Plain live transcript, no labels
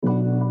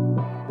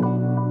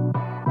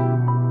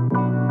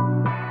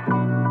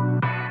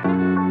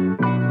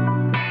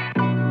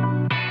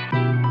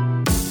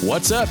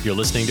What's up? You're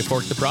listening to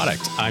Fork the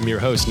Product. I'm your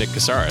host, Nick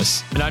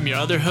Casares. And I'm your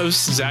other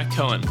host, Zach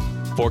Cohen.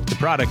 Fork the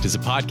Product is a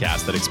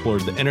podcast that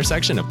explores the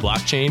intersection of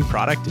blockchain,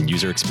 product, and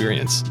user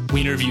experience. We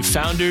interview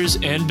founders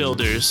and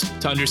builders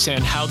to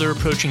understand how they're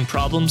approaching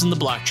problems in the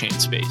blockchain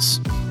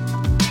space.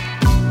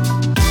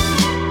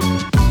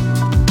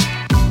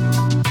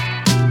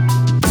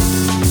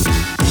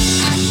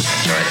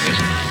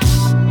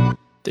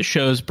 This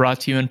show is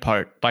brought to you in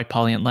part by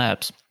Polyant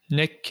Labs.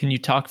 Nick, can you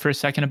talk for a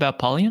second about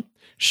Polyant?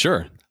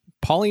 Sure.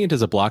 Polyant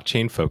is a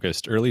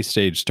blockchain-focused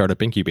early-stage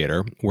startup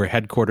incubator. We're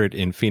headquartered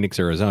in Phoenix,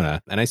 Arizona,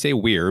 and I say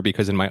we're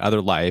because in my other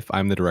life,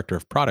 I'm the director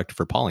of product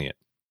for Polyant.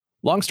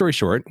 Long story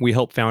short, we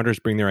help founders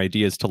bring their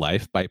ideas to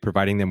life by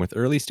providing them with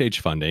early-stage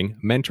funding,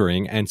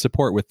 mentoring, and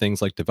support with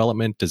things like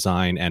development,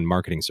 design, and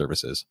marketing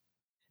services.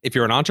 If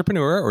you're an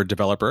entrepreneur or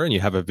developer and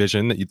you have a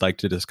vision that you'd like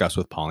to discuss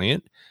with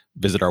Polyant,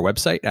 visit our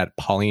website at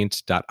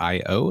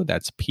polyant.io.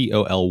 That's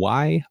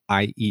POLYIENT.io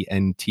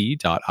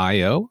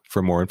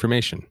for more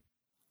information.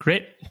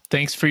 Great.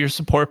 Thanks for your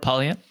support,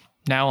 Polyant.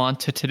 Now on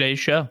to today's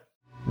show.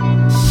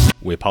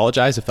 We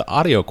apologize if the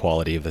audio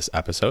quality of this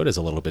episode is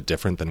a little bit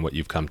different than what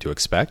you've come to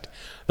expect.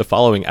 The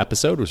following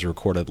episode was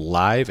recorded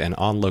live and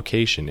on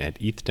location at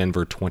ETH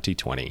Denver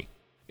 2020.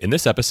 In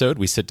this episode,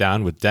 we sit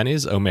down with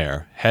Deniz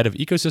Ömer, head of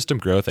ecosystem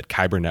growth at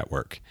Kyber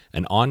Network,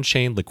 an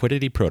on-chain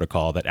liquidity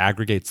protocol that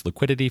aggregates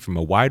liquidity from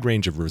a wide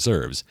range of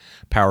reserves,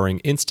 powering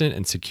instant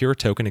and secure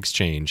token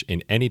exchange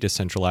in any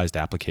decentralized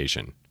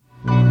application.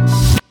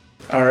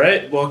 All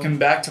right, welcome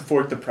back to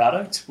Fork the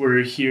Product.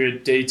 We're here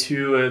at day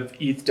 2 of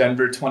ETH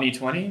Denver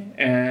 2020,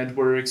 and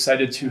we're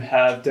excited to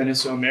have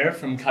Deniz Ömer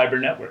from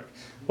Kyber Network.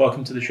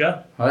 Welcome to the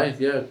show. Hi,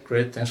 yeah,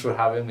 great. Thanks for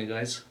having me,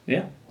 guys.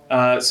 Yeah.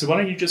 So why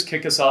don't you just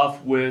kick us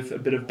off with a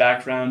bit of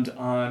background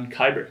on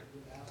Kyber?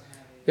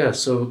 Yeah,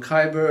 so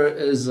Kyber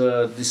is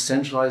a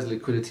decentralized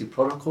liquidity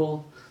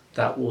protocol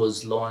that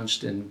was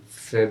launched in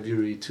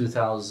February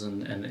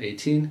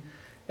 2018,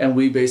 and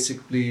we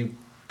basically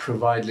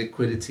provide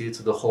liquidity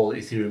to the whole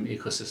Ethereum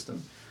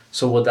ecosystem.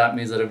 So what that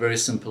means at a very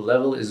simple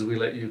level is we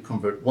let you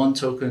convert one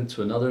token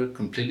to another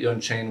completely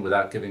on-chain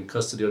without giving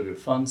custody of your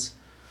funds.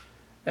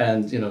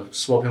 And,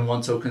 swapping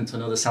one token to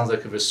another sounds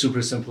like a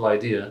super simple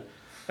idea.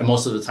 And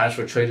most of the times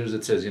for traders,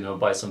 it says,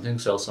 buy something,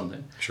 sell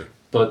something. Sure.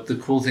 But the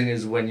cool thing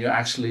is when you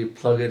actually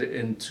plug it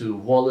into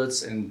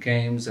wallets and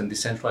games and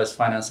decentralized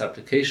finance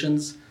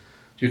applications,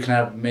 you can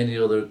have many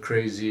other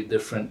crazy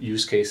different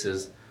use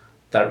cases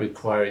that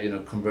require,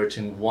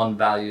 converting one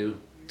value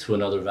to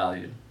another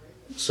value.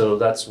 So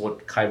that's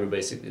what Kyber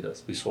basically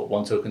does. We swap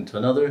one token to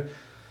another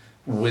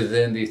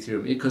within the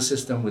Ethereum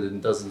ecosystem,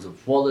 within dozens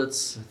of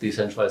wallets,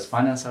 decentralized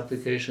finance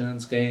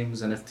applications,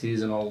 games,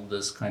 NFTs, and all of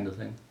this kind of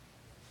thing.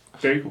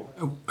 Very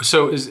cool.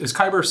 So is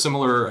Kyber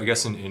similar, I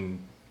guess, in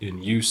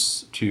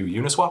use to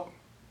Uniswap?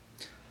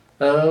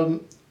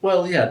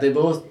 Well, yeah, they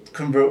both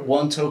convert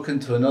one token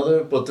to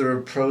another, but their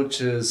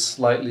approach is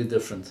slightly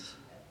different.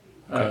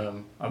 Okay.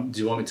 Do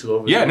you want me to go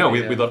over? Yeah, no,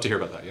 we'd love to hear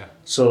about that, yeah.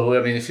 So,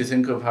 if you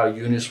think of how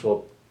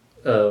Uniswap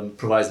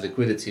provides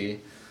liquidity,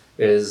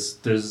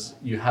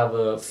 you have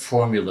a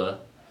formula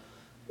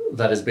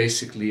that is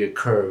basically a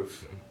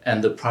curve,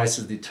 and the price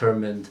is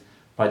determined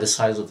by the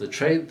size of the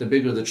trade. The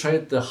bigger the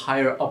trade, the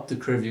higher up the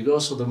curve you go,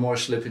 so the more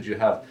slippage you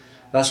have.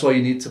 That's why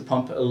you need to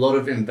pump a lot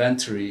of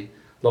inventory,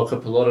 lock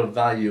up a lot of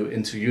value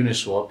into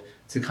Uniswap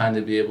to kind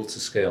of be able to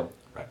scale.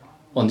 Right.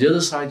 On the other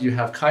side, you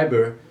have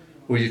Kyber,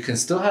 where you can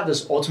still have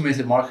this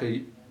automated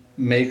market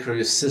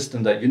maker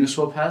system that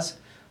Uniswap has,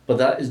 but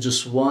that is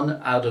just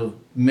one out of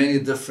many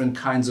different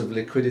kinds of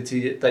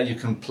liquidity that you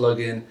can plug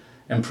in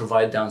and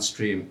provide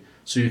downstream.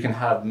 So you can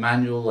have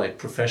manual, like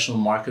professional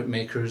market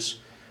makers.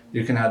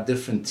 You can have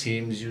different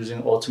teams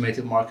using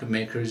automated market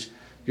makers.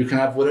 You can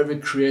have whatever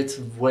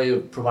creative way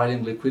of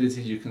providing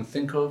liquidity you can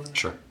think of.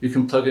 Sure. You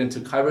can plug it into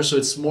Kyber, so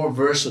it's more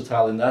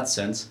versatile in that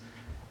sense.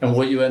 And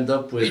what you end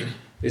up with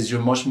is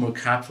you're much more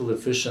capital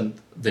efficient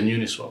than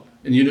Uniswap.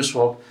 In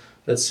Uniswap,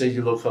 let's say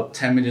you look up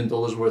 $10 million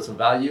worth of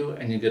value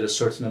and you get a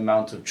certain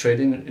amount of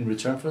trading in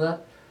return for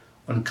that.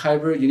 On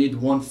Kyber, you need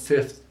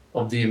 1/5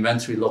 of the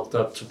inventory locked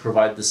up to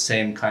provide the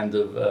same kind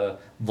of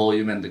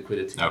volume and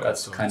liquidity. Okay,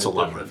 That's so kind it's of a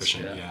lot more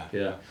different. efficient,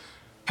 yeah.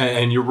 Yeah.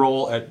 And your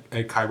role at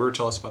Kyber,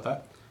 tell us about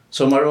that.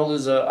 So my role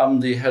is I'm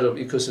the head of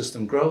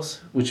ecosystem growth,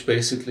 which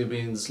basically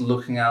means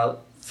looking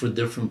out for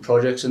different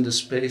projects in the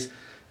space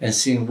and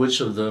seeing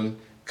which of them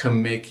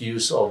can make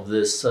use of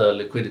this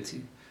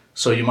liquidity.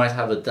 So you might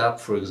have a dApp,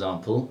 for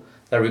example,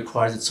 that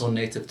requires its own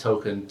native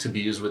token to be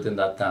used within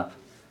that dApp.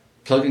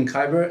 Plug in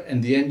Kyber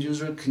and the end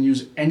user can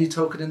use any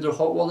token in their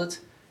hot wallet.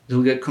 It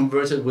will get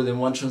converted within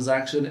one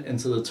transaction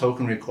into the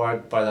token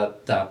required by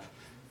that dApp.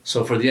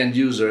 So for the end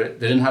user,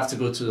 they didn't have to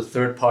go to the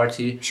third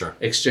party, Sure.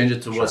 exchange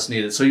it to what's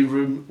needed. So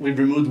we've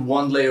removed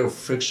one layer of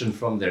friction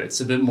from there.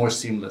 It's a bit more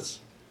seamless.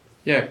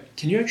 Yeah,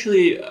 can you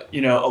actually,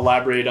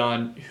 elaborate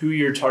on who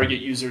your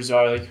target users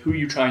are, like who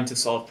you're trying to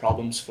solve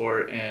problems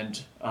for,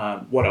 and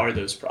what are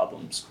those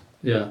problems?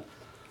 Yeah.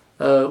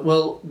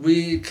 Well,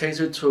 we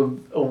cater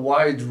to a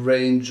wide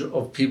range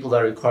of people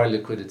that require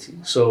liquidity.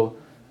 So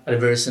at a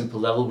very simple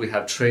level, we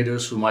have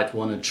traders who might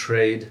want to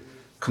trade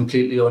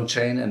completely on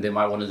chain, and they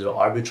might want to do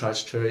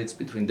arbitrage trades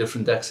between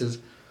different DEXs.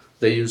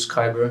 They use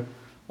Kyber.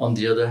 On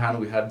the other hand,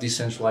 we have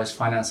decentralized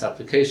finance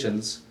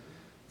applications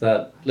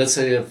that, let's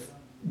say if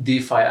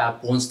DeFi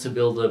app wants to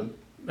build a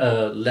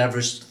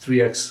leveraged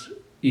 3x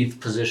ETH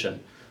position.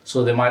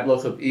 So they might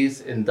lock up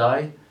ETH in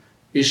DAI,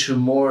 issue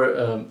more,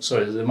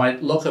 they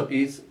might lock up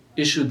ETH,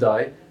 issue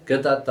DAI,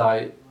 get that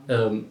DAI,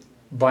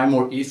 buy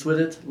more ETH with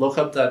it, lock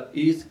up that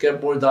ETH,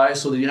 get more DAI,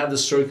 so that you have the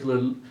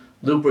circular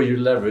loop where you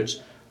leverage.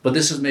 But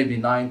this is maybe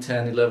 9,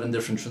 10, 11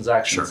 different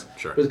transactions.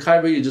 Sure. With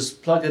Kyber, you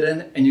just plug it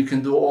in and you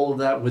can do all of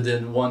that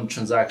within one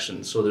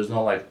transaction. So there's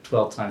no like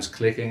 12 times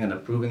clicking and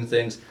approving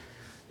things.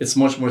 It's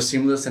much more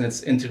seamless and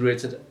it's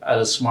integrated at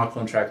a smart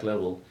contract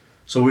level.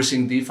 So we're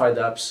seeing DeFi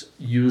dApps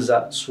use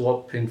that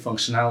swapping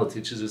functionality,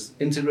 which is just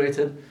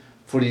integrated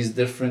for these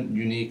different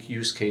unique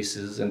use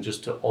cases and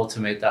just to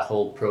automate that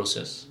whole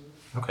process.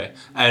 Okay.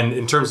 And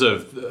in terms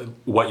of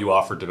what you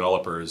offer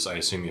developers, I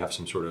assume you have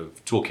some sort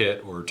of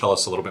toolkit, or tell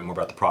us a little bit more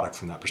about the product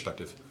from that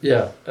perspective.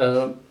 Yeah.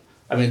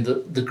 I mean,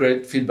 the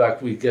great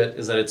feedback we get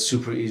is that it's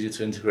super easy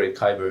to integrate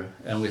Kyber.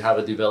 And we have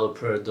a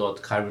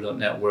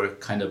developer.kyber.network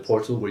kind of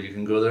portal where you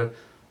can go there.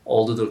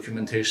 All the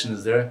documentation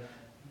is there.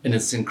 And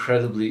it's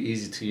incredibly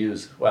easy to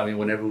use. Well, I mean,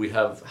 whenever we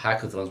have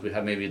hackathons, we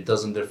have maybe a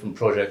dozen different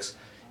projects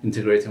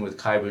integrating with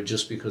Kyber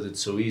just because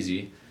it's so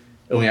easy.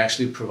 And we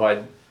actually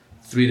provide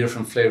 3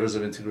 different flavors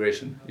of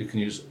integration. You can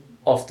use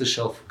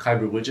off-the-shelf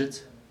Kyber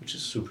widget, which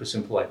is super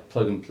simple, like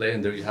plug and play,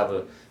 and there you have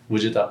a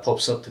widget that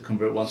pops up to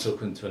convert one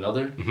token to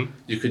another. Mm-hmm.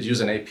 You could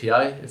use an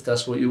API if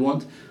that's what you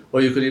want,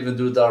 or you could even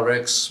do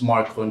direct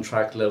smart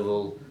contract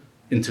level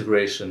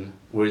integration,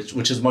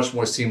 which is much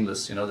more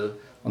seamless. You know,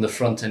 on the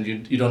front end,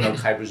 you don't know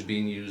Kyber's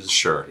being used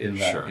in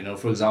that. Sure. You know,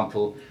 for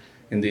example,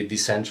 in the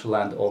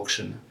Decentraland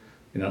auction,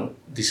 you know,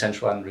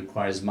 Decentraland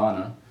requires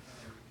mana.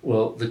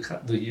 Well,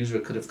 the user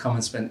could have come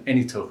and spent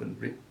any token,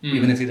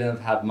 even if he didn't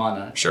have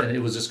mana, and it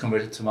was just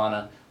converted to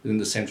mana within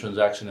the same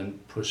transaction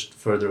and pushed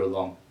further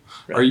along.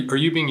 Right? Are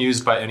you being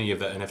used by any of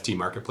the NFT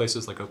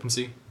marketplaces like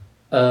OpenSea?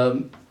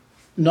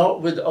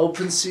 Not with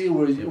OpenSea.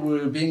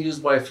 We're being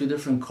used by a few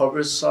different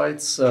cover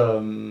sites, a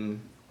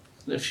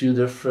few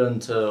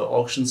different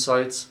auction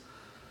sites,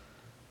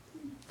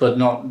 but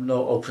no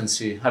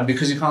OpenSea. And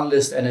because you can't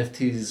list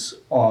NFTs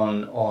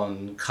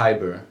on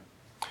Kyber.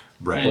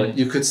 Right. But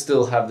you could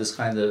still have this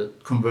kind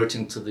of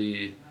converting to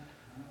the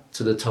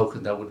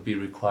token that would be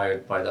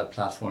required by that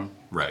platform.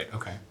 Right.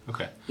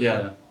 Okay.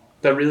 Yeah.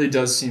 That really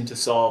does seem to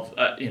solve,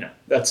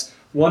 that's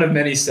one of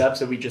many steps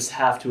that we just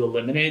have to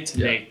eliminate to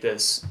make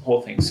this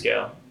whole thing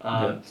scale.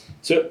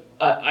 So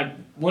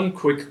one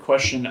quick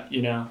question,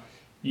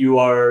 you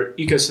are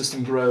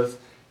ecosystem growth,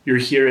 you're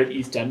here at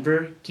ETH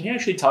Denver. Can you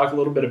actually talk a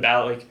little bit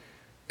about like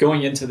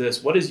going into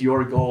this, what is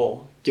your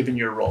goal given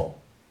your role?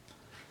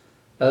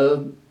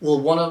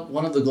 Well,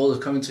 one of the goals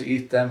of coming to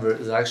ETH Denver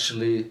is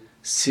actually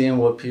seeing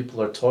what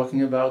people are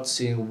talking about,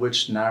 seeing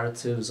which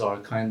narratives are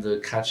kind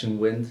of catching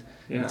wind,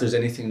 if there's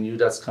anything new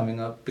that's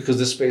coming up, because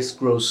the space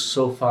grows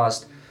so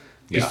fast.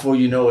 Before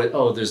you know it,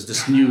 there's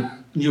this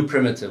new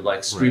primitive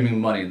like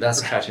streaming money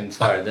that's catching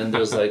fire. Then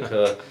there's like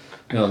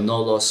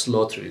no loss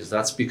lotteries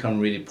that's become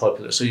really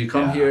popular. So you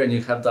come here and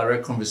you have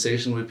direct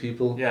conversation with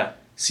people,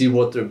 see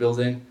what they're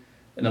building.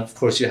 And of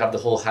course, you have the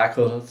whole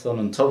hackathon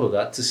on top of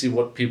that to see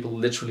what people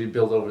literally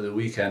build over the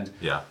weekend.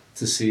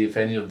 To see if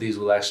any of these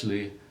will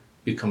actually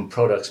become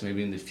products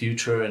maybe in the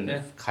future, and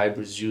if Kyber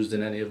is used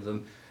in any of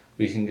them,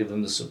 we can give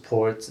them the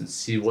support and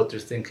see what they're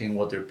thinking,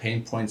 what their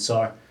pain points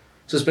are.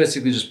 So it's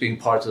basically just being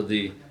part of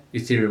the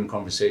Ethereum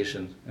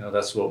conversation.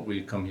 That's what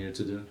we come here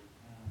to do.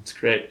 It's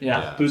great.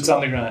 Boots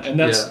on the ground. And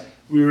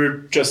we were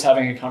just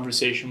having a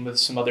conversation with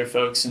some other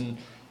folks, and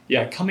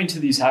coming to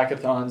these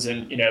hackathons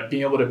and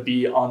being able to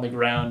be on the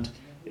ground,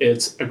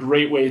 it's a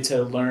great way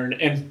to learn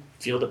and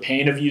feel the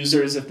pain of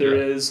users if there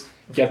is,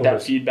 get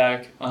that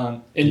feedback.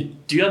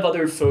 And do you have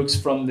other folks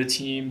from the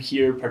team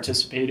here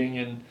participating,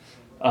 and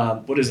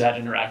what is that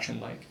interaction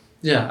like?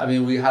 Yeah, I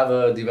mean, we have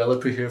a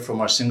developer here from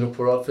our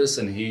Singapore office,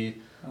 and he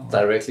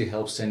directly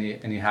helps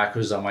any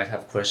hackers that might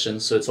have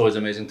questions. So it's always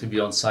amazing to be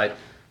on site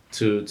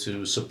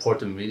to support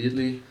them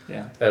immediately.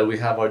 We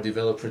have our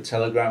developer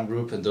Telegram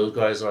group, and those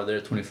guys are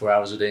there 24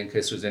 hours a day in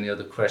case there's any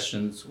other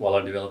questions while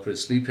our developer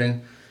is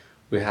sleeping.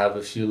 We have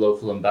a few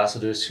local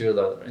ambassadors here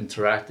that are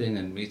interacting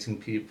and meeting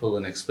people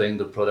and explaining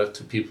the product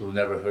to people who've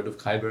never heard of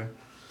Kyber.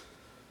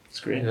 It's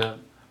great.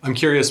 I'm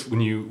curious when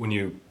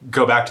you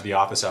go back to the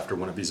office after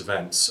one of these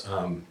events,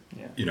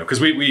 because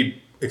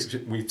we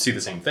see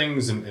the same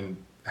things and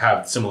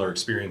have similar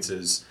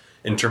experiences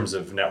in terms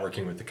of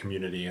networking with the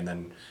community, and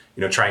then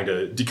trying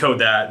to decode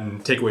that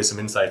and take away some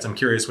insights. I'm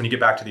curious, when you get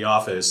back to the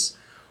office,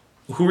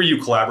 who are you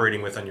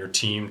collaborating with on your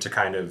team to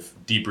kind of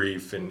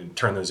debrief and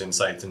turn those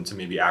insights into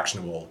maybe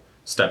actionable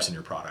steps in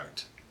your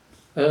product?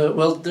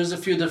 Well, there's a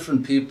few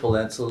different people,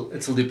 and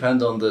it'll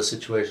depend on the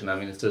situation. I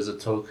mean, if there's a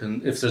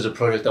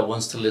project that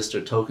wants to list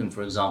their token,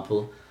 for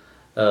example,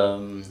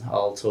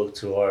 I'll talk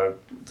to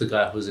the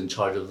guy who's in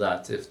charge of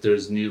that. If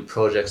there's new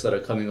projects that are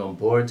coming on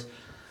board,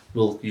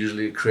 we'll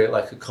usually create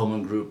like a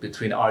common group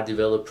between our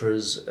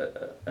developers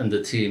and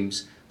the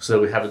teams, so that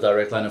we have a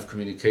direct line of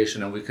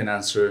communication and we can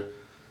answer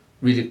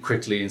really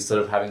quickly instead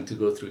of having to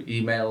go through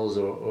emails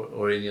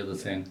or any other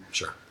thing.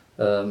 Sure.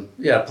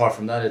 Apart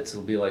from that,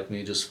 it'll be like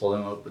me just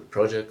following up with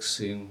projects,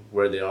 seeing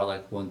where they are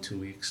like 1-2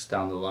 weeks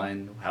down the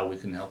line, how we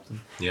can help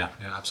them. Yeah,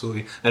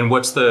 absolutely. And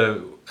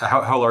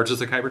how large is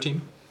the Kyber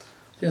team?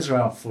 It's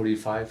around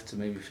 45 to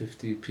maybe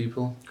 50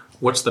 people.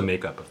 What's the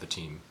makeup of the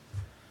team?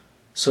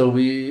 So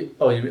we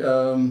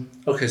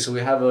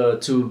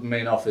have two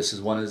main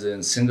offices. One is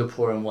in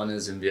Singapore and one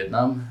is in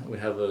Vietnam. We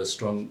have a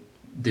strong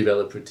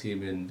developer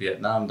team in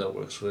Vietnam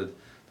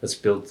that's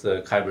built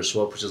Kyber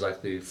Swap, which is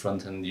like the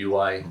front end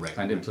UI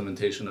kind of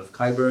implementation of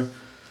Kyber.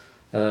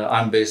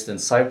 I'm based in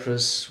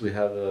Cyprus. We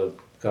have a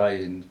guy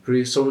in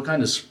Greece, so we're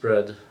kind of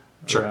spread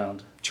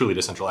around. Truly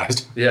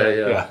decentralized.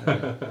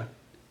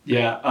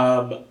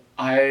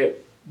 I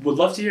would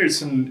love to hear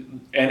some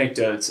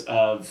anecdotes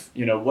of,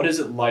 what is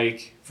it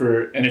like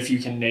and if you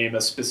can name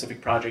a specific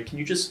project, can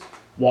you just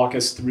walk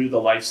us through the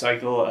life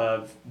cycle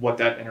of what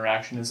that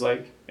interaction is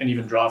like, and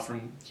even draw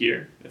from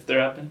here, if there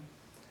have been?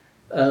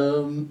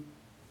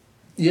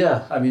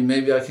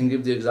 Maybe I can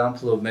give the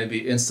example of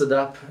maybe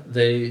Instadap.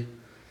 They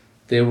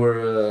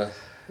were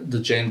the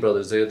Jain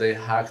brothers. They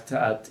hacked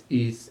at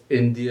ETH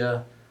India.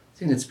 I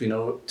think it's been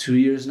over 2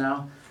 years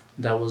now.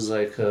 That was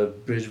like a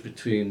bridge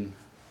between.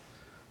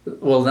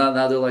 Well,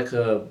 now they're like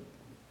a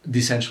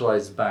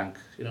decentralized bank.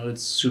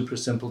 It's super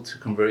simple to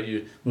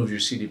move your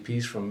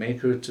CDPs from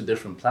Maker to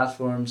different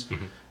platforms,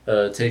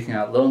 taking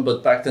out loan.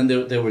 But back then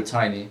they were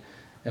tiny,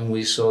 and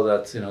we saw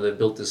that they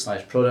built this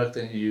nice product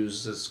and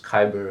used this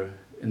Kyber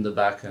in the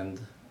back end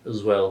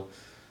as well,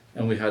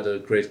 and we had a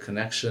great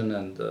connection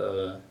and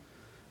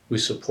we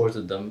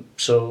supported them.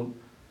 So,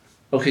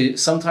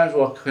 sometimes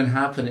what can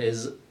happen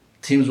is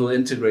teams will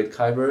integrate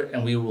Kyber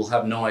and we will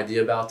have no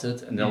idea about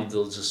it, and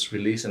they'll just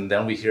release, and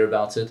then we hear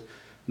about it.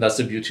 And that's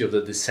the beauty of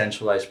the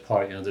decentralized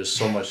part. There's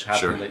so much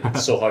happening that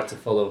it's so hard to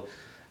follow,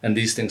 and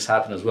these things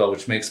happen as well,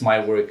 which makes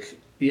my work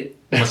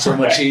so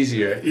much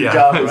easier. Your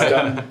job is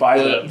done by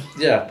them.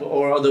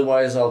 Or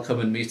otherwise I'll come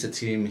and meet a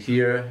team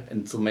here,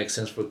 and it'll make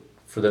sense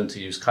for them to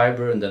use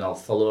Kyber, and then I'll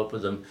follow up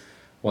with them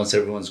once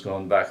everyone's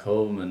gone back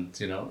home and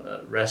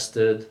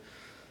rested.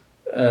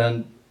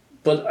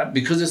 But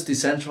because it's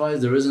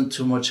decentralized, there isn't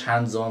too much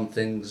hands-on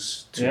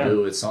things to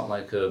do. It's not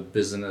like a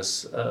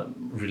business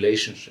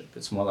relationship.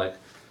 It's more like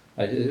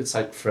it's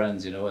like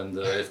friends, and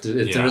if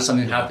there is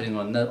something happening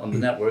on the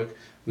network,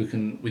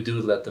 we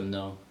do let them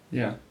know.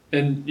 Yeah.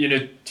 And,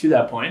 to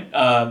that point,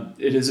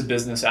 it is a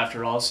business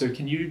after all. So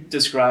can you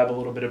describe a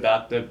little bit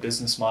about the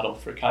business model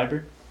for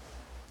Kyber?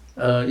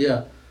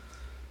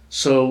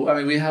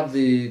 So, we have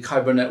the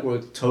Kyber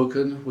Network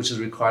token, which is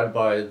required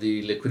by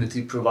the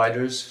liquidity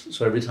providers.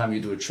 So every time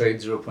you do a trade,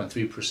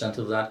 0.3%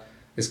 of that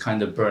is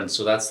kind of burnt.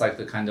 So that's like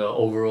the kind of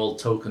overall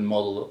token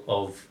model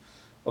of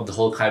the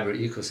whole Kyber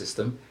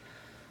ecosystem.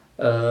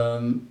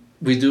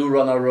 We do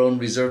run our own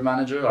reserve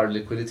manager, our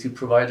liquidity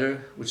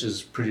provider, which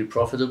is pretty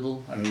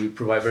profitable. We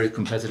provide very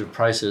competitive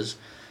prices,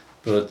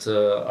 but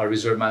our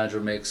reserve manager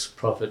makes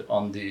profit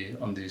on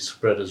the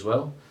spread as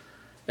well.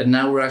 And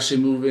now we're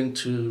actually moving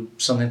to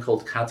something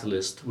called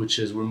Catalyst, which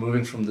is we're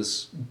moving from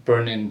this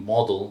burning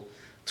model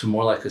to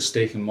more like a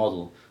staking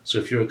model. So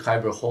if you're a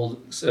Kyber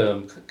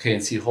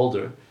KNC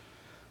holder,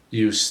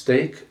 you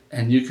stake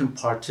and you can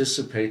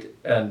participate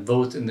and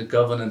vote in the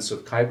governance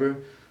of Kyber.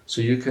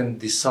 So you can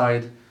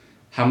decide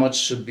how much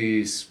should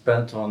be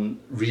spent on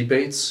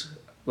rebates,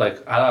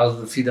 like out of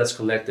the fee that's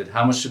collected,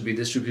 how much should be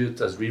distributed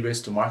as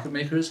rebates to market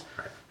makers,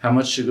 how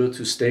much should go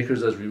to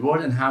stakers as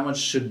reward, and how much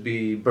should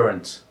be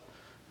burnt.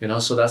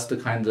 So that's the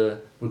kind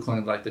of, we're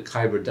calling it like the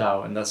Kyber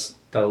DAO, and that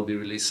will be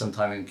released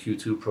sometime in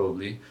Q2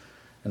 probably.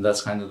 And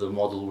that's kind of the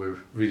model we're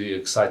really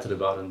excited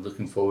about and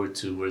looking forward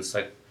to, where it's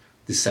like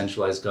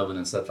decentralized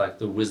governance, that like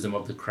the wisdom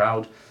of the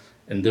crowd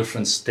and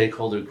different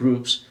stakeholder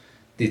groups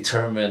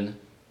determine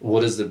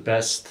what is the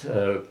best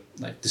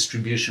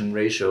distribution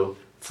ratio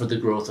for the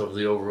growth of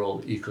the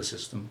overall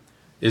ecosystem.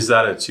 Is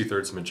that a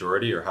 2/3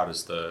 majority, or how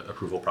does the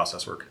approval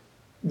process work?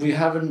 We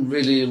haven't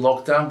really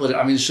locked down, but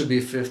it should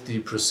be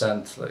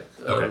 50%,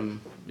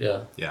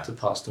 to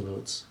pass the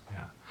votes.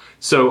 Yeah.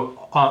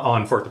 So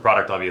on Fork the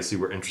Product, obviously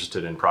we're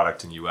interested in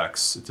product and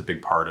UX. It's a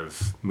big part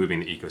of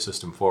moving the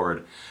ecosystem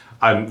forward.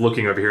 I'm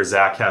looking over here.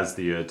 Zach has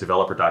the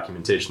developer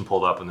documentation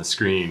pulled up on the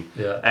screen.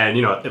 Yeah. And,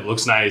 it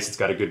looks nice. It's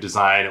got a good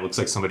design. It looks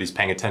like somebody's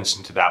paying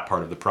attention to that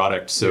part of the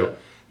product. So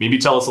maybe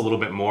tell us a little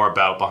bit more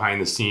about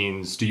behind the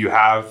scenes. Do you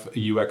have a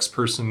UX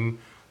person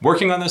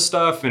working on this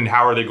stuff, and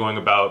how are they going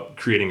about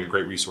creating a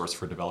great resource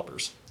for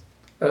developers?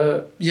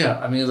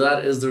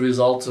 That is the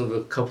result of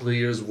a couple of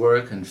years'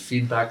 work and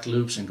feedback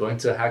loops and going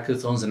to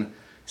hackathons and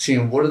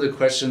seeing what are the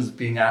questions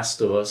being asked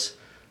of us,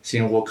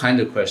 seeing what kind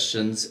of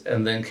questions,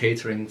 and then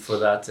catering for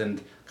that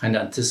and kind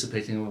of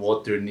anticipating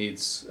what their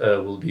needs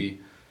will be.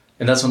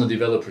 And that's on the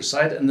developer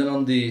side. And then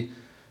on the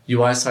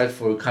UI side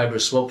for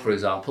Kyber Swap, for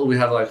example, we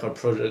have like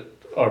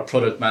our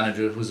product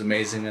manager who's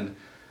amazing and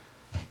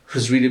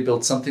has really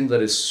built something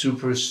that is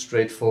super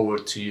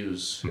straightforward to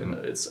use. You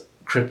know,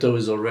 crypto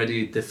is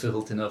already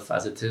difficult enough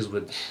as it is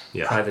with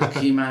private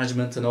key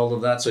management and all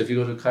of that. So if you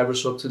go to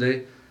KyberSwap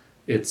today,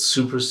 it's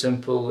super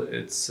simple.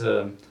 It's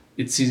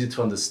easy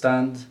to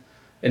understand.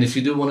 And if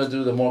you do want to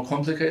do the more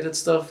complicated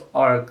stuff,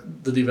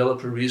 the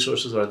developer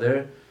resources are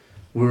there.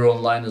 We're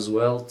online as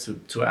well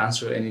to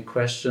answer any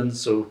questions.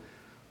 So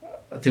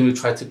I think we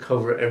try to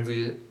cover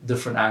every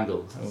different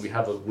angle. And we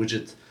have a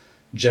widget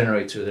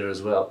generator there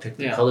as well. Pick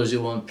the colors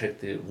you want,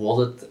 pick the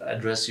wallet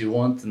address you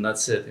want, and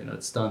that's it. You know,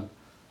 it's done.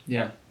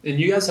 Yeah, and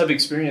you guys have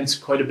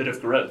experienced quite a bit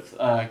of growth.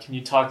 Can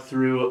you talk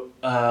through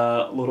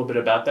a little bit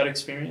about that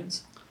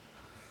experience?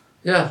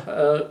 Yeah,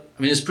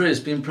 I mean, it's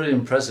been pretty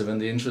impressive. And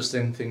the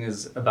interesting thing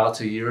is, about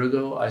a year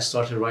ago, I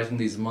started writing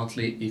these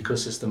monthly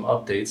ecosystem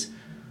updates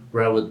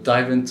where I would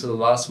dive into the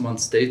last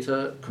month's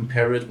data,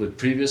 compare it with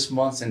previous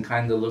months, and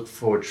kind of look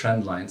for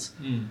trend lines.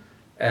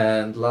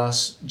 And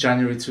last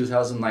January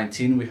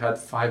 2019, we had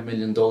 $5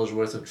 million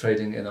worth of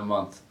trading in a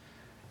month.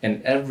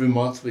 And every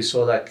month we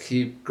saw that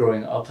keep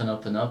growing up and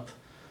up and up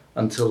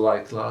until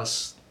like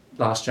last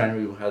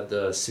January we had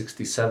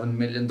 $67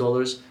 million.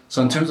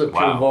 So in terms of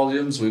pure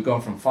volumes, we've gone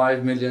from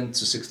 5 million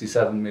to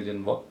 $67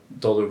 million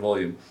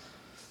volume.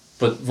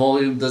 But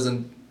volume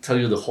doesn't tell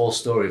you the whole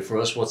story. For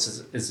us, what's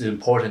is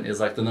important is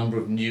like the number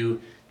of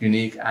new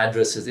unique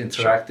addresses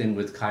interacting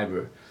with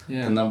Kyber.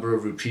 The number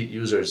of repeat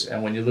users.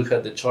 And when you look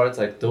at the chart,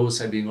 like those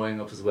have been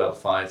going up as well,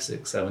 5,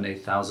 6, 7,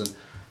 8,000.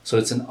 So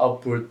it's an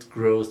upward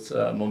growth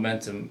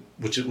momentum,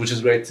 which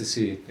is great to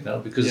see, you know,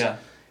 because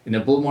in a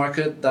bull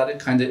market, that it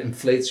kind of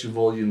inflates your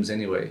volumes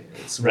anyway.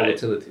 It's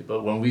volatility.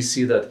 But when we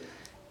see that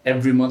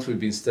every month we've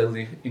been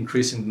steadily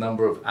increasing the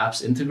number of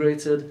apps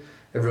integrated,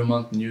 every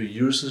month new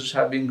users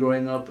have been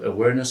growing up,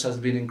 awareness has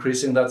been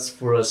increasing, that's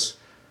for us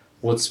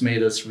what's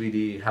made us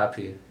really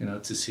happy, you know,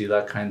 to see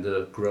that kind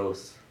of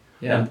growth.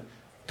 And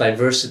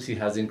diversity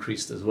has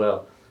increased as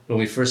well. When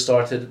we first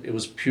started, it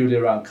was purely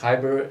around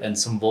Kyber and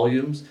some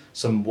volumes,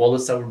 some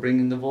wallets that were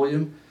bringing the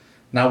volume.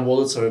 Now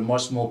wallets are a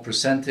much small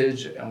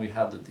percentage, and we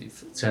have the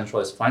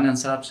decentralized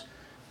finance apps,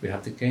 we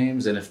have the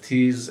games,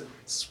 NFTs.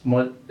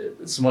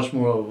 It's much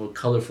more of a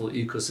colorful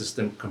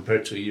ecosystem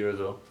compared to a year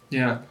ago.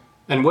 Yeah.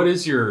 And what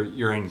is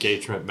your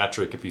engagement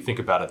metric if you think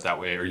about it that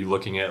way? Are you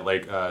looking at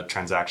like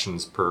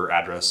transactions per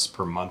address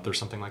per month or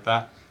something like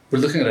that? We're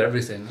looking at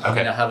everything. I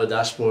mean, I have a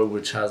dashboard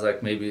which has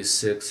like maybe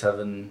 6,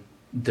 7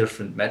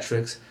 different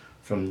metrics,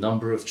 from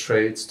number of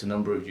trades to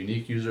number of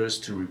unique users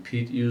to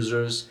repeat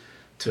users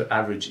to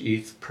average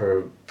ETH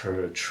per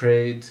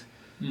trade.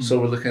 So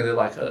we're looking at it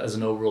like as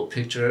an overall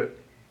picture,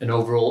 and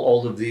overall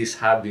all of these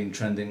have been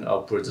trending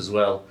upwards as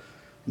well.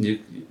 And you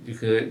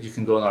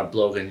can go on our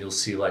blog and you'll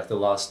see like the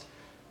last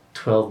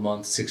 12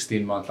 months,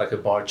 16 months, like a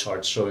bar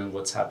chart showing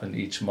what's happened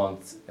each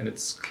month, and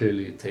it's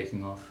clearly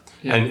taking off.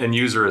 And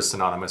user is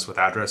synonymous with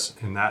address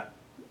in that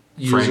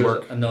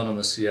framework? User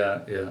anonymous,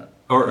 yeah.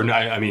 Or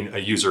I mean, a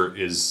user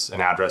is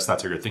an address.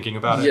 That's how you're thinking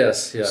about it?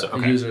 Yes, yeah. So,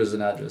 a user is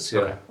an address, yeah.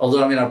 Okay.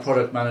 Although, I mean, our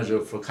product manager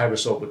for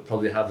KyberSwap would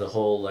probably have the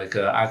whole, like,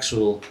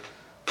 actual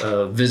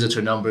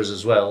visitor numbers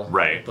as well.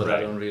 Right. But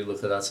I don't really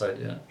look at that side,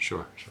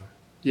 Sure.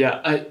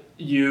 Yeah,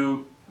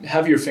 you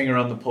have your finger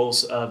on the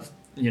pulse of,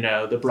 you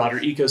know, the broader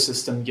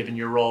ecosystem given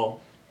your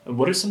role.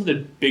 What are some of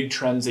the big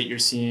trends that you're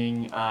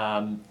seeing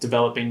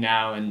developing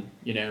now and,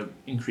 you know,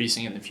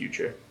 increasing in the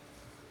future?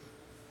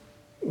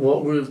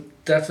 What we're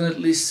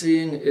definitely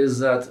seeing is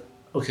that,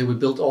 okay, we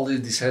built all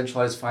these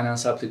decentralized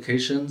finance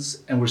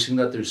applications and we're seeing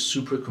that they're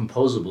super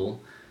composable.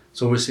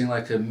 So we're seeing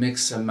like a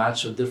mix and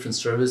match of different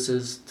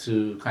services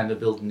to kind of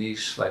build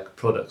niche like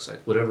products, like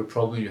whatever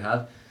problem you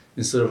have,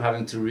 instead of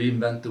having to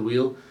reinvent the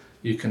wheel,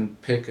 you can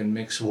pick and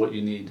mix what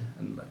you need.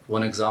 And like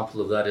one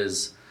example of that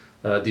is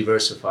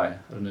Diversify.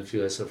 I don't know if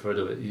you guys have heard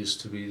of it. It used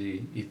to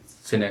be the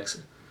Bitfinex.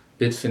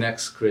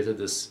 Bitfinex created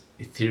this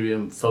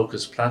Ethereum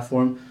focused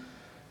platform.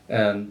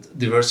 And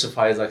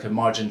Diversify is like a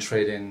margin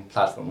trading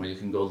platform where you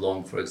can go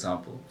long, for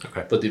example.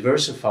 Okay. But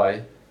Diversify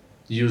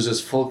uses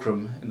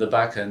Fulcrum in the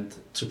backend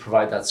to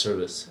provide that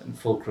service. And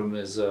Fulcrum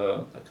is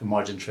like a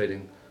margin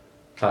trading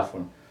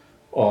platform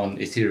on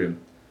Ethereum.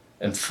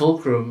 And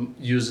Fulcrum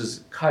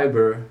uses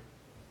Kyber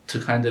to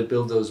kind of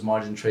build those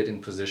margin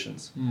trading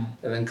positions.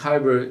 And then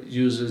Kyber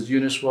uses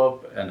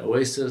Uniswap and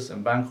Oasis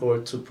and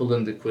Bancor to pull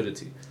in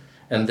liquidity.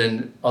 And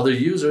then other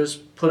users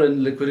put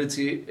in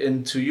liquidity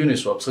into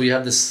Uniswap. So you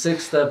have this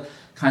 6-step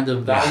kind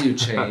of value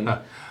chain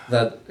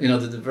that, you know,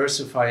 the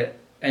Diversify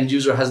end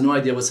user has no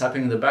idea what's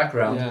happening in the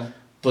background,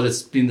 but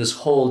it's been this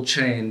whole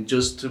chain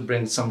just to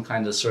bring some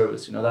kind of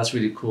service. You know, that's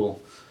really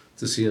cool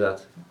to see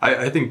that.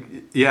 I think,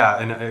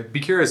 and I'd be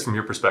curious from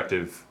your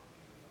perspective.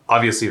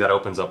 Obviously, that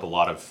opens up a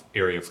lot of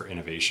area for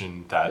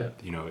innovation that,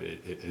 you know,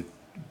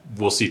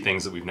 we'll see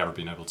things that we've never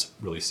been able to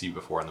really see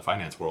before in the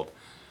finance world.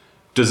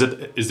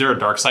 Is there a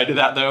dark side to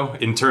that though,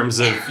 in terms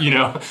of, you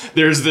know,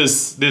 there's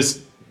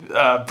this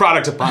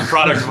product upon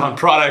product upon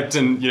product,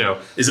 and, you know,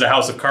 is it a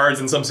house of cards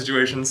in some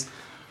situations?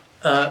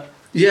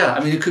 Yeah,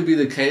 I mean, it could be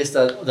the case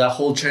that that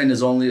whole chain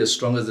is only as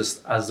strong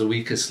as the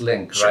weakest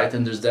link, right?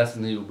 And there's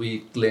definitely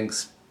weak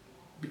links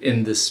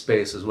in this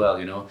space as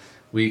well.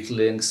 Weak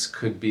links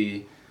could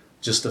be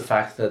just the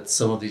fact that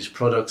some of these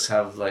products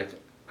have like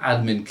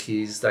admin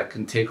keys that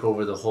can take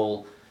over the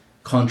whole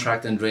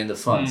contract and drain the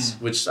funds,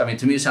 which I mean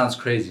to me sounds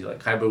crazy.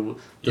 Like Kyber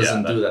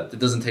doesn't do that. It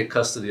doesn't take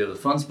custody of the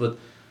funds, but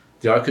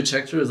the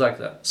architecture is like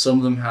that. Some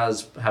of them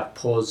have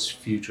pause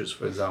futures,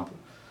 for example.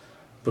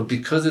 But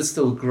because it's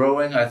still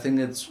growing, I think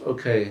it's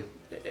okay.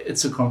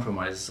 It's a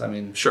compromise. I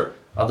mean, Sure.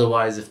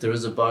 Otherwise, if there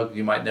is a bug,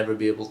 you might never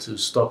be able to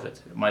stop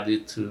it. It might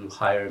lead to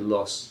higher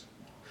loss.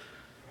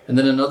 And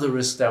then another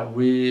risk that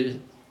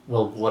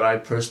what I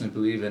personally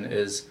believe in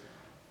is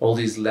all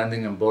these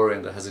lending and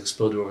borrowing that has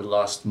exploded over the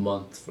last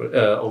month,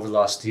 over the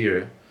last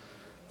year.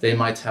 They have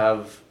like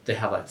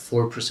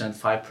 4%,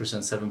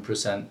 5%,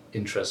 7%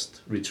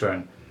 interest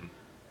return.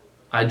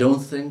 I don't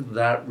think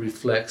that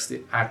reflects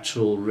the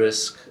actual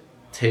risk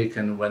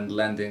taken when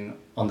lending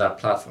on that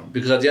platform.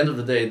 Because at the end of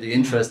the day, the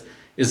interest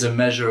is a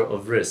measure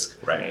of risk.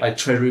 Right. Like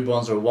treasury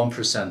bonds are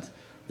 1%.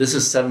 This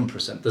is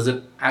 7%. Does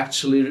it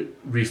actually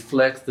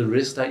reflect the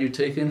risk that you're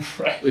taking?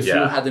 Right. If you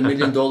had $1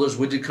 million,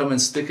 would you come and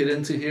stick it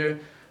into here,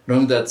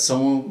 knowing that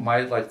someone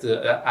might, like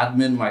the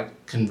admin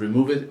can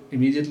remove it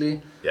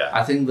immediately? Yeah.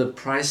 I think the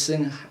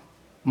pricing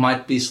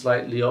might be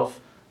slightly off.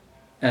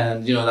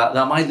 And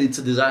that might lead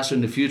to disaster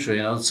in the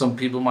future. Some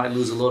people might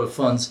lose a lot of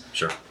funds.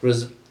 Sure.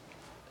 Whereas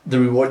the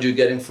reward you're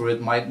getting for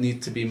it might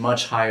need to be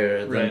much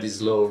higher than Right.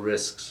 these low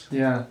risks.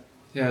 Yeah,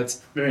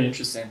 it's very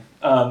interesting.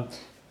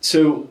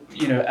 So,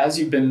 as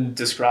you've been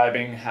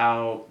describing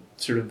how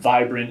sort of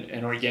vibrant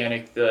and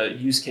organic the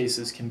use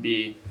cases can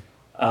be,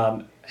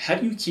 how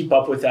do you keep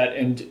up with that,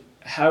 and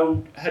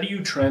how do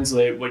you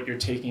translate what you're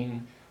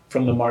taking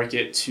from the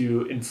market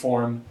to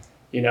inform,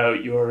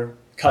 your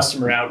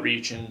customer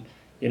outreach and,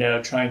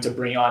 trying to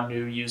bring on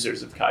new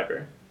users of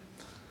Kyber?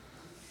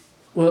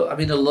 Well, I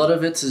mean, a lot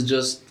of it is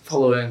just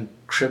following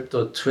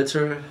crypto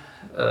Twitter,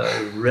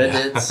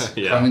 Reddit,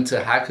 Yeah. coming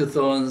to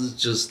hackathons,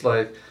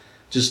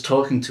 just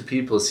talking to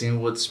people,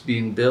 seeing what's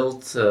being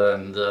built,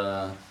 and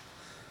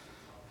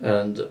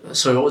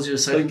so what was your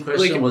second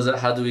question? Was it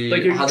how do we?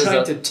 Like you're how does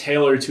trying that, to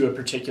tailor to a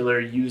particular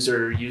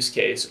user use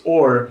case,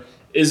 or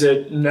is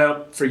it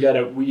no? Forget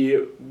it.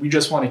 We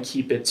just want to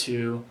keep it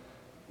to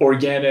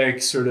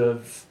organic, sort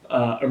of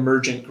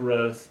emergent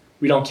growth.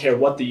 We don't care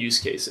what the use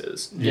case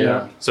is.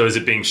 Yeah. So is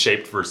it being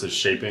shaped versus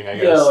shaping, I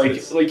guess?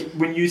 Yeah, like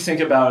when you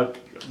think about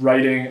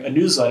writing a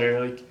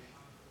newsletter, like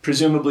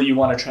presumably you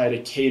want to try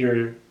to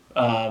cater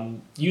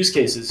use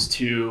cases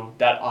to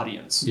that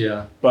audience.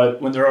 Yeah.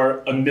 But when there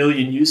are a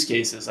million use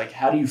cases, like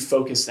how do you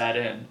focus that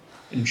in and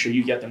ensure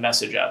you get the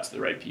message out to the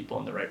right people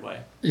in the right way?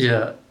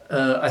 Yeah.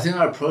 I think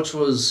our approach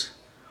was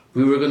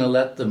we were going to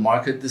let the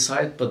market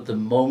decide, but the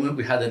moment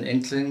we had an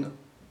inkling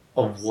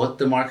of what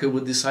the market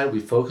would decide, we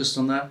focused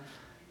on that.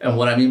 And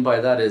what I mean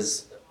by that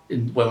is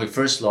when we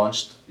first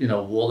launched,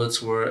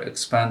 wallets were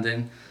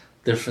expanding,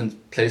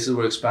 different places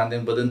were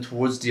expanding. But then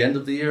towards the end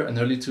of the year, in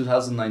early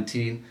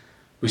 2019,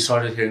 we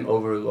started hearing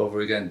over and over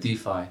again,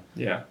 DeFi,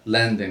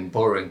 lending,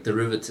 borrowing,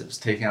 derivatives,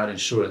 taking out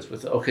insurance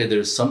with, okay,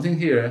 there's something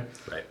here.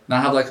 Right. Now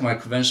I have like my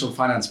conventional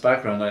finance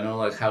background. I know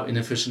like how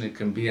inefficient it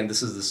can be. And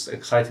this is this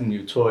exciting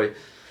new toy.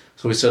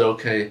 So we said,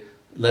 okay,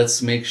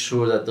 let's make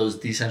sure that those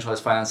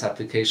decentralized finance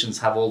applications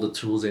have all the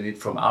tools they need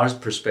from our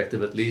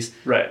perspective, at least,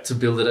 to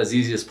build it as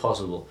easy as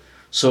possible.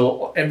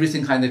 So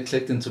everything kind of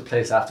clicked into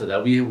place after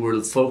that. We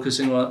were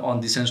focusing on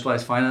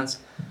decentralized finance.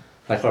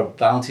 Like our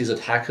bounties at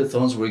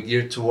hackathons were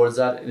geared towards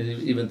that. And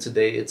even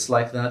today, it's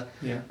like that.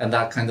 Yeah. And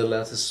that kind of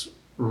let us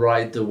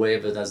ride the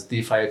wave. And as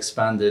DeFi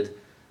expanded,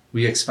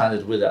 we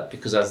expanded with that.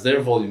 Because as their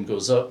volume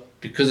goes up,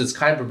 because it's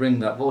Kyber bringing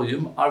that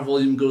volume, our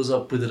volume goes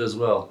up with it as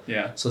well.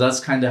 Yeah. So that's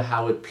kind of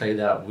how it played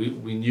out.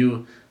 We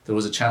knew there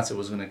was a chance it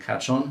was going to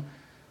catch on.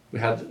 We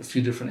had a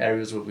few different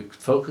areas where we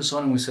could focus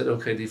on, and we said,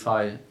 okay,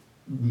 DeFi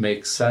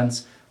makes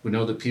sense. We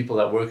know the people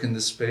that work in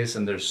this space,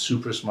 and they're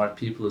super smart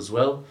people as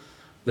well.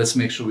 Let's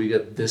make sure we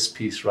get this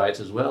piece right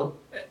as well.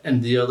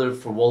 And the other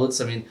for wallets,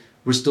 I mean,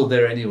 we're still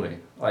there anyway.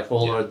 Like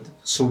our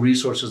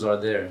resources are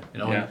there,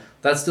 and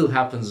that still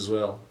happens as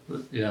well.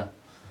 Yeah.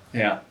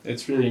 Yeah,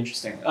 it's really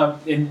interesting.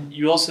 And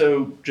you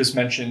also just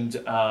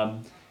mentioned,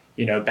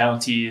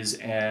 bounties,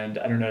 and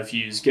I don't know if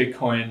you use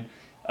Gitcoin.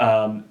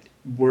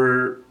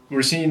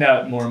 We're seeing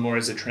that more and more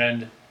as a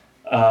trend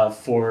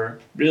for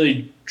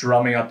really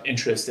drumming up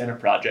interest in a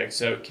project.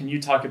 So can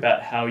you talk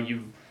about how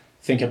you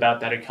think about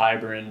that at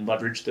Kyber and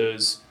leverage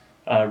those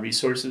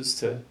resources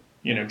to,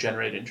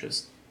 generate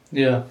interest?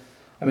 Yeah.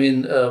 I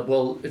mean,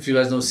 if you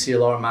guys know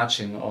CLR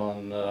matching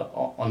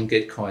on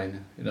Gitcoin,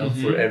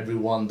 for every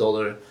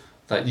 $1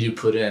 that you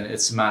put in,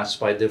 it's matched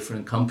by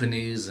different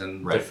companies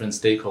and different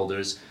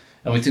stakeholders.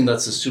 And we think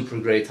that's a super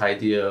great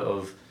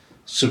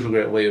super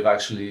great way of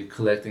actually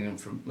collecting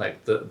from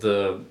like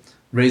the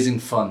raising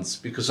funds,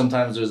 because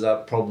sometimes there's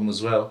that problem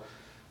as well,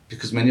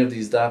 because many of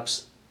these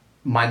dApps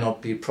might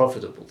not be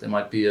profitable. They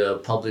might be a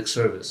public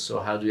service. So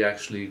how do you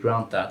actually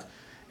grant that?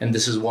 And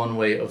this is one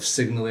way of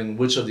signaling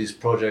which of these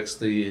projects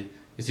the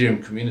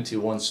Ethereum community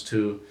wants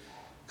to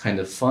kind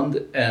of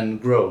fund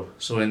and grow.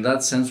 So in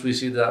that sense, we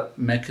see that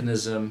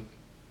mechanism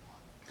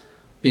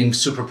being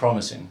super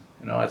promising.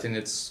 I think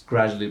it's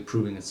gradually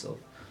proving itself.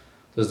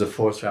 There's the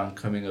fourth round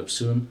coming up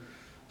soon.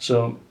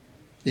 So,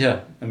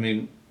 yeah,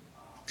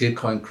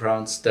 Gitcoin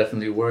grants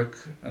definitely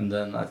work. And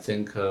then I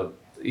think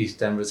ETH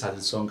Denver's had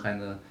its own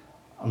kind of,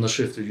 I'm not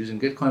sure if they're using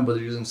Gitcoin, but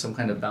they're using some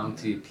kind of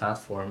bounty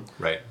platform.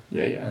 Right.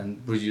 Yeah.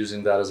 And we're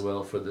using that as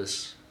well for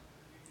this.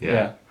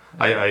 Yeah.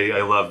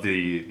 I love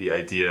the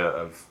idea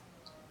of,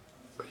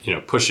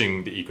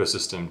 pushing the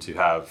ecosystem to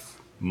have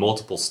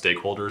multiple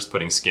stakeholders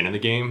putting skin in the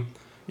game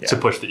to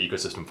push the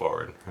ecosystem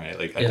forward, right?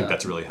 Like, I think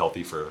that's really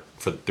healthy for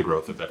the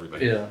growth of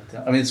everybody. Yeah.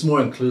 It's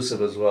more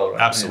inclusive as well,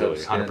 right?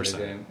 Absolutely.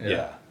 100%.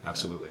 Yeah,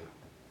 absolutely.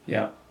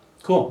 Yeah.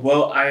 Cool.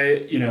 Well,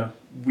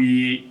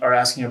 we are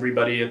asking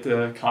everybody at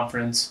the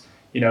conference,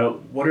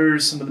 what are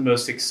some of the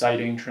most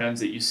exciting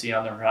trends that you see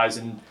on the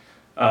horizon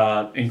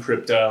in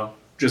crypto,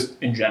 just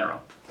in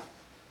general?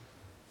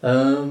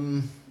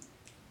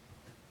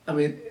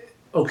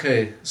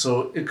 Okay,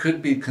 so it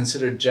could be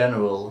considered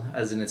general,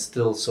 as in it's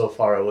still so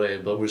far away,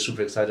 but we're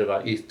super excited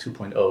about ETH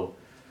 2.0.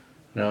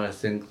 I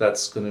think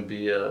that's going to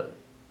be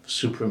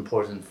super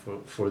important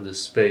for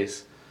this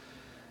space.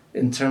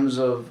 In terms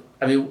of,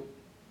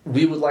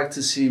 we would like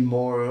to see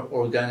more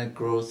organic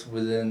growth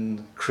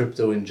within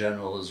crypto in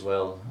general as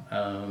well.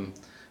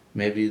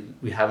 Maybe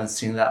we haven't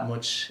seen that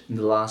much in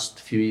the last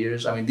few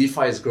years.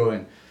 DeFi is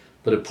growing,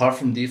 but apart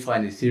from DeFi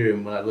and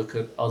Ethereum, when I look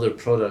at other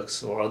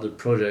products or other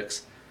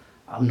projects,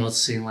 I'm not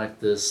seeing like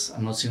this.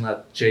 I'm not seeing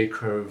that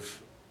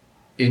J-curve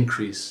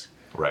increase.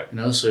 Right.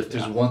 So if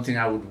there's one thing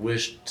I would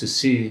wish to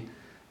see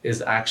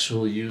is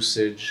actual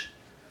usage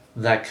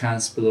that can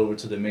spill over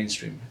to the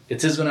mainstream.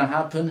 It is going to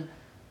happen,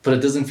 but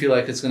it doesn't feel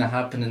like it's going to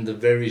happen in the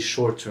very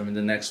short term, in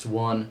the next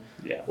 1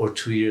 or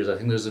 2 years. I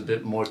think there's a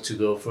bit more to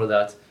go for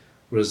that.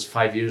 Whereas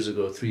 5 years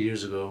ago, 3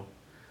 years ago,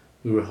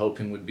 we were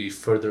hoping would be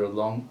further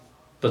along,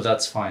 but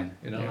that's fine.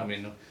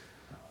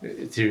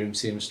 Ethereum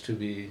seems to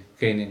be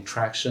gaining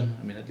traction.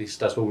 At least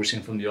that's what we're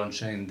seeing from the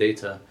on-chain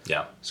data.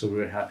 Yeah. So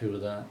we're happy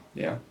with that.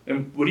 Yeah.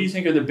 And what do you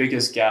think are the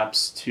biggest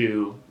gaps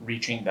to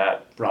reaching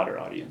that broader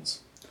audience?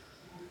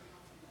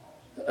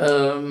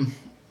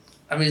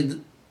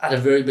 At a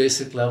very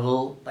basic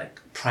level,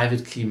 like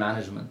private key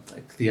management,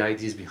 like the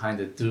ideas behind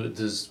it.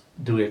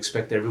 Do we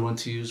expect everyone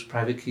to use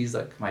private keys?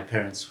 Like my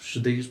parents,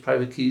 should they use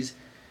private keys?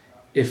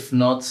 If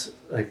not,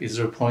 like, is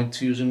there a point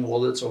to using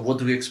wallets, or what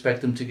do we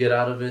expect them to get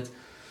out of it?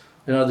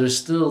 There's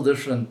still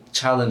different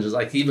challenges,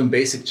 like even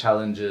basic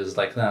challenges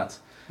like that.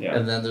 Yeah.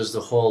 And then there's the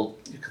whole,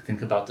 you could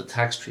think about the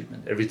tax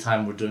treatment. Every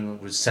time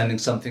we're sending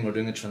something or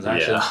doing a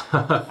transaction,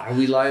 are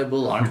we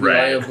liable? Aren't we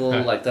liable?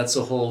 Like, that's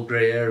a whole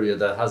gray area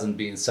that hasn't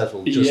been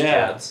settled just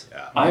yet.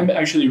 Yeah. I'm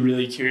actually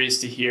really curious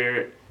to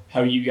hear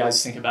how you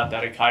guys think about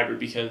that at Kyber,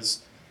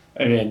 because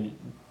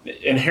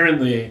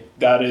inherently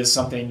that is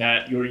something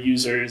that your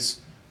users,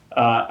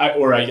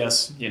 I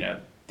guess,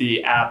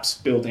 the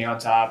apps building on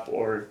top,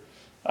 or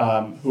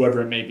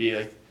whoever it may be,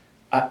 like,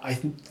 I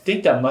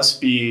think that must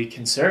be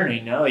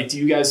concerning. No, like, do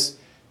you guys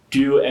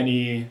do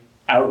any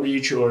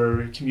outreach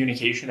or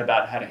communication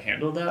about how to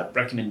handle that?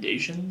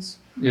 Recommendations?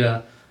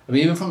 Yeah,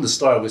 even from the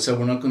start, we said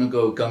we're not going to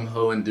go gung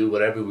ho and do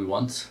whatever we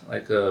want.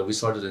 Like, we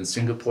started in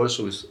Singapore,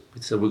 so we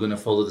said we're going to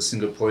follow the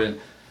Singaporean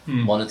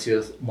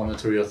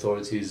monetary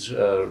authorities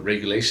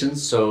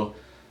regulations. So,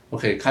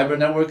 okay, Kyber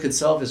Network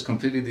itself is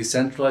completely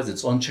decentralized.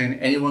 It's on chain.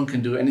 Anyone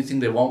can do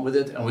anything they want with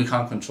it, and we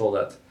can't control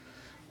that.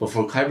 But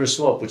for Kyber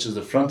Swap, which is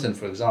the front end,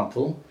 for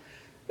example,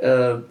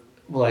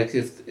 like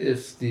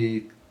if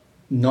the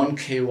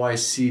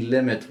non-KYC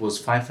limit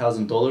was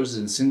 $5,000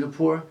 in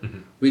Singapore,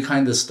 we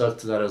kind of stuck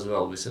to that as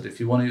well. We said, if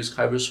you want to use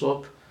Kyber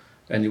Swap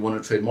and you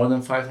want to trade more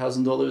than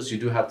 $5,000, you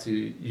do have to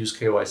use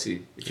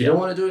KYC. If you don't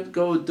want to do it,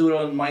 go do it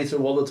on MyEther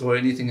wallet or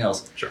anything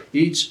else. Sure.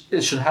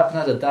 It should happen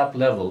at a DApp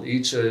level.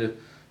 Each,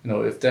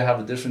 if they have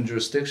a different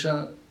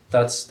jurisdiction,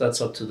 that's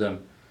up to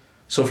them.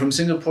 So from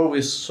Singapore,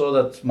 we saw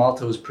that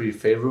Malta was pretty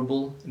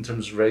favorable in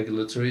terms of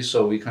regulatory,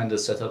 so we kind of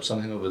set up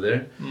something over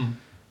there.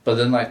 But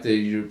then, like, the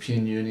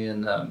European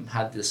Union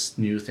had this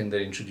new thing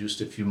they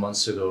introduced a few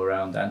months ago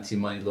around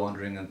anti-money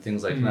laundering and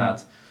things like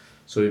that.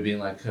 So we've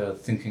been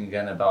thinking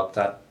again about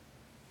that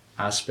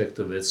aspect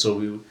of it.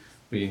 So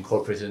we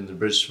incorporated in the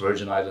British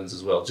Virgin Islands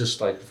as well, just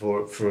like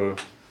for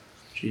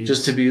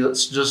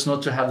just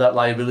not to have that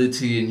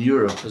liability in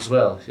Europe as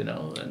well,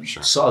 and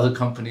so other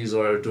companies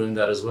are doing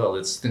that as well.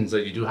 It's things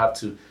that you do have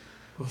to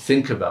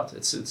think about.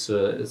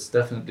 It's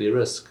definitely a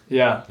risk.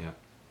 Yeah.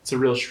 It's a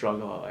real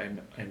struggle, I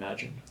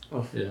imagine.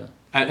 Oh. Yeah.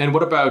 And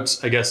what about,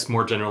 I guess,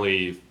 more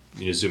generally,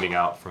 zooming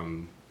out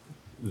from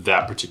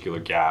that particular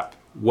gap,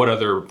 what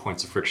other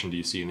points of friction do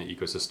you see in the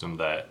ecosystem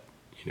that,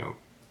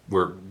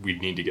 we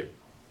need to get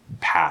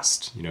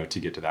past, to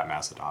get to that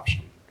mass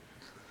adoption?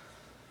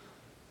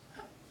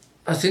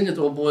 I think it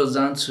all boils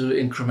down to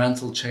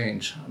incremental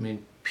change.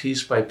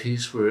 Piece by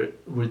piece, we're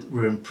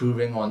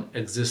improving on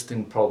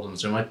existing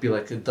problems. There might be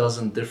like a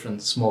dozen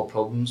different small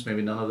problems.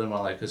 Maybe none of them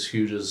are like as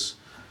huge as,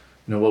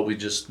 what we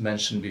just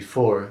mentioned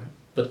before.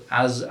 But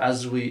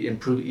as we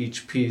improve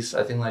each piece,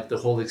 I think like the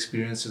whole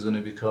experience is going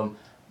to become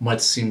much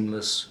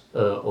seamless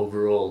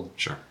overall.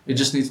 Sure. It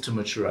just needs to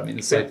mature. I mean,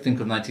 it's like, think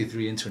of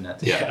 93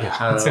 internet. Yeah.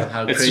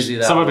 How crazy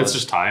that some was. of it's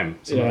just time.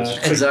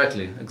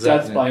 Exactly.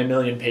 Death by a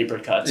million paper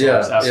cuts.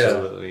 Yeah,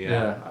 absolutely.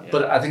 Yeah.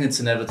 But I think it's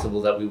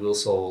inevitable that we will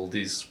solve all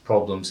these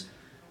problems.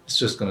 It's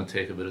just going to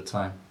take a bit of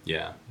time.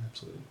 Yeah,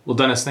 absolutely. Well,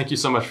 Dennis, thank you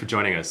so much for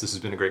joining us. This has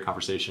been a great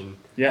conversation.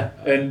 Yeah.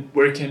 And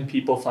where can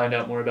people find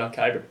out more about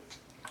Kyber?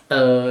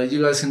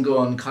 You guys can go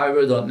on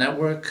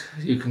kyber.network.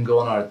 You can go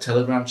on our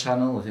Telegram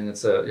channel. I think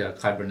it's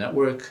Kyber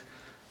Network.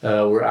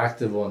 We're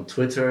active on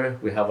Twitter.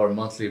 We have our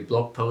monthly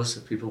blog post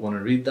if people want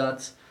to read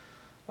that.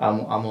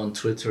 I'm on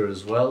Twitter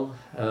as well.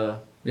 I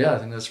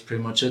think that's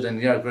pretty much it.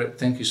 And great.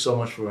 Thank you so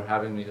much for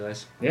having me,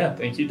 guys. Yeah,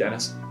 thank you,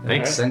 Dennis.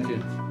 Thanks. Thank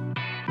you.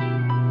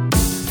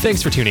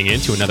 Thanks for tuning in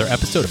to another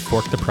episode of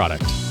Fork the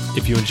Product.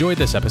 If you enjoyed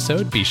this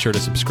episode, be sure to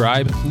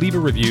subscribe, leave a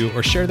review,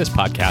 or share this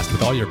podcast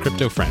with all your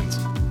crypto friends.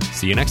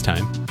 See you next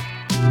time.